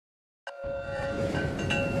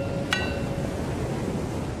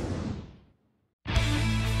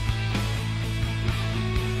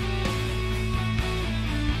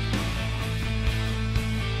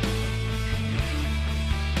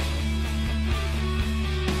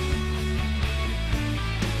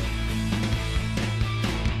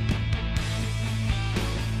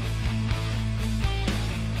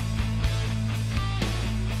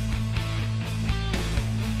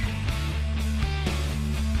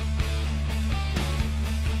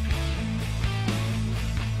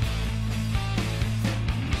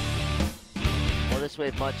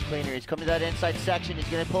wave much cleaner. He's coming to that inside section. He's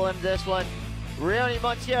going to pull him this one. Rioni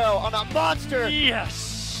Montiero on a monster.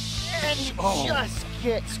 Yes! And he just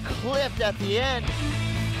gets clipped at the end.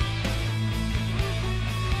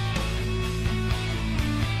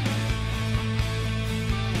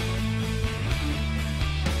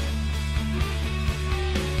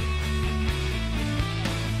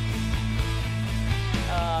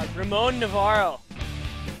 Ramon Navarro.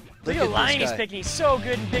 Look at the line he's picking. He's so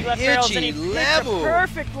good in big left barrels. And he picked the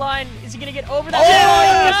perfect line. Is he going to get over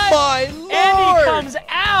that? Oh, my Lord! And he comes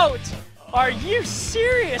out. Are you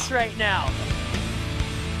serious right now?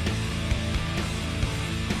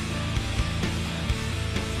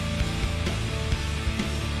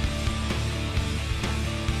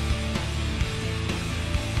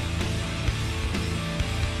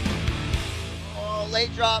 Oh,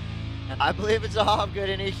 late drop. I believe it's a Hobgood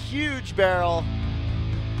in a huge barrel.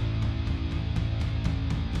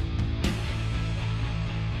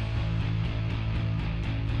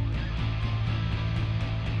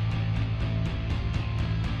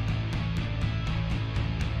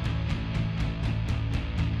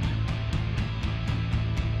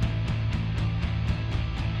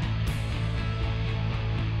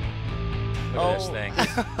 Look at this thing.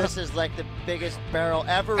 This is like the biggest barrel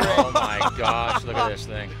ever. Oh my gosh, look at this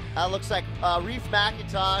thing. That looks like Reef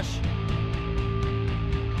Macintosh.